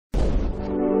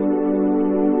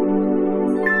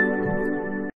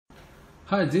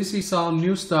Hi, this is our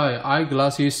new style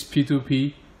eyeglasses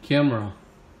P2P camera.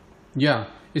 Yeah,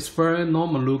 it's very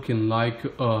normal looking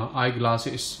like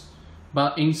eyeglasses,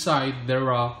 but inside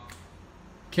there are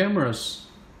cameras.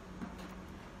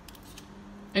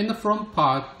 In the front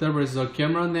part there is a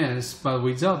camera lens, but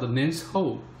without the lens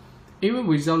hole. Even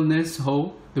without lens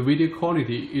hole, the video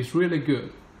quality is really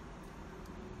good.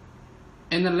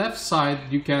 In the left side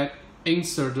you can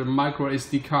insert a micro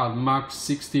SD card marked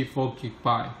 64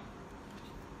 GB.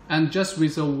 And just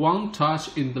with a one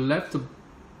touch in the left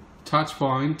touch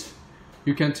point,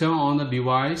 you can turn on the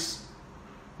device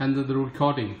and the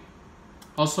recording.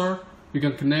 Also, you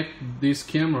can connect this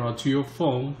camera to your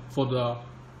phone for the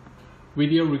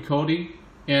video recording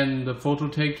and the photo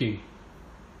taking.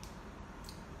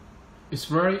 It's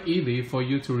very easy for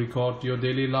you to record your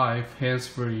daily life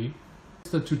hands-free.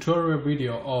 It's the tutorial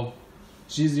video of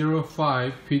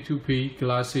G05 P2P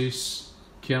glasses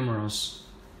cameras.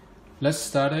 Let's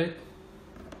start it.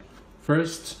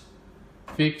 First,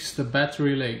 fix the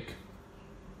battery leg.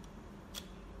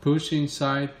 Push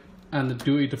inside and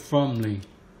do it firmly.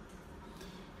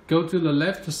 Go to the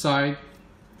left side,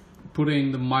 put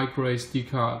in the micro SD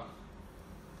card.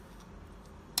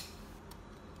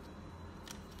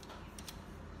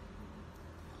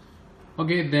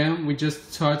 Okay, then we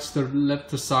just touch the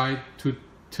left side to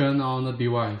turn on the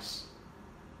device.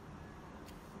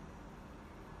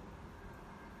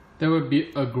 There will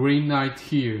be a green light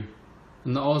here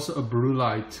and also a blue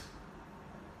light.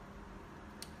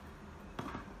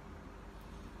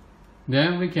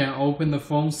 Then we can open the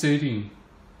phone setting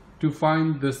to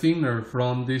find the signal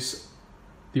from this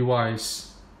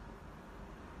device.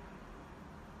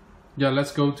 Yeah,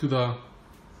 let's go to the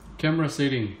camera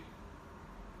setting.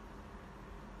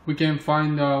 We can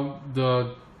find out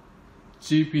the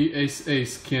GPS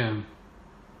scan.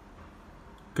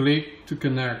 Click to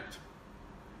connect.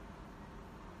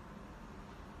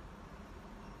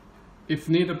 If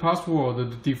need a password,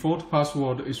 the default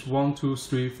password is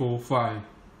 12345.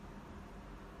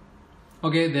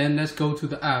 Okay, then let's go to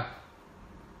the app.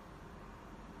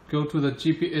 Go to the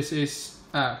GPS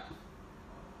app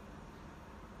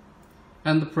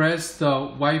and press the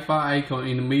Wi-Fi icon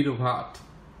in the middle part.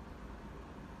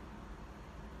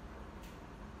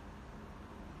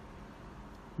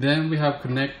 Then we have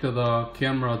connected the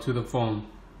camera to the phone.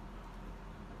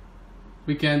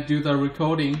 We can do the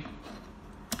recording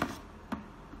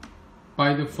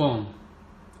by the phone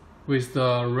with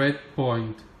the red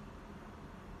point.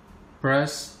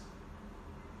 Press.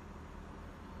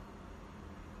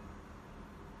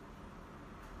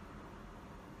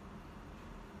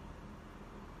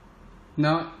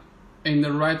 Now in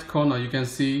the right corner you can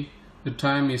see the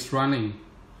time is running.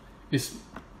 It's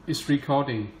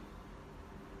recording.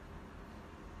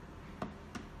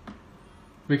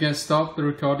 We can stop the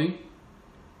recording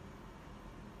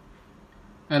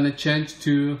and change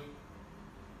to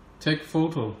take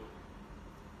photo.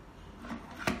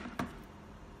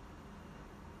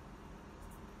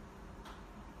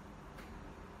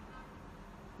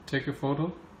 Take a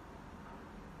photo.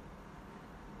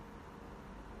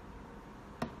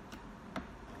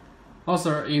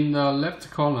 Also in the left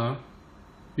corner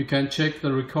you can check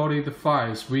the recorded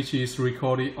files which is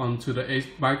recorded onto the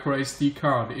micro SD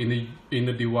card in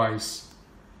the device.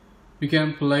 You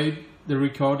can play the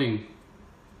recording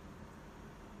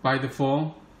by the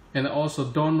phone and also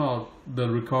download the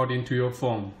recording to your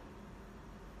phone.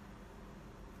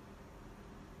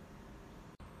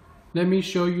 Let me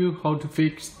show you how to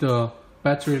fix the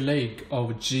battery leg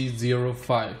of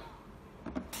G05.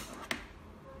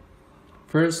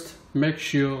 First, make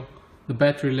sure the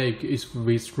battery leg is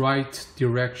with right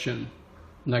direction,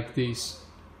 like this.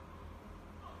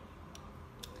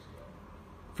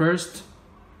 First,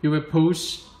 you will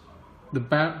push the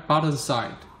bottom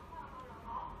side.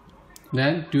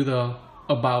 Then do the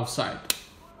above side.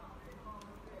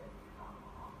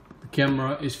 The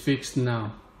camera is fixed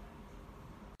now.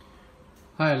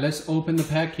 Hi, let's open the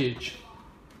package.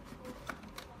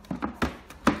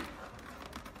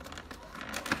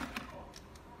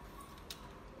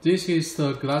 This is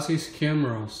the glasses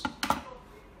cameras,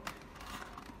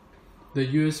 the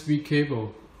USB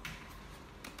cable,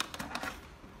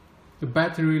 the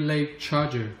battery leg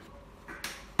charger,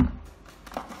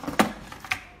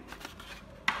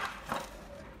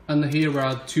 and here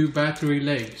are two battery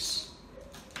legs,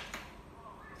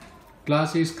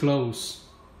 glasses close,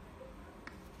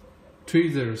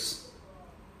 tweezers,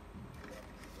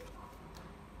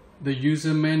 the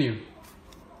user menu.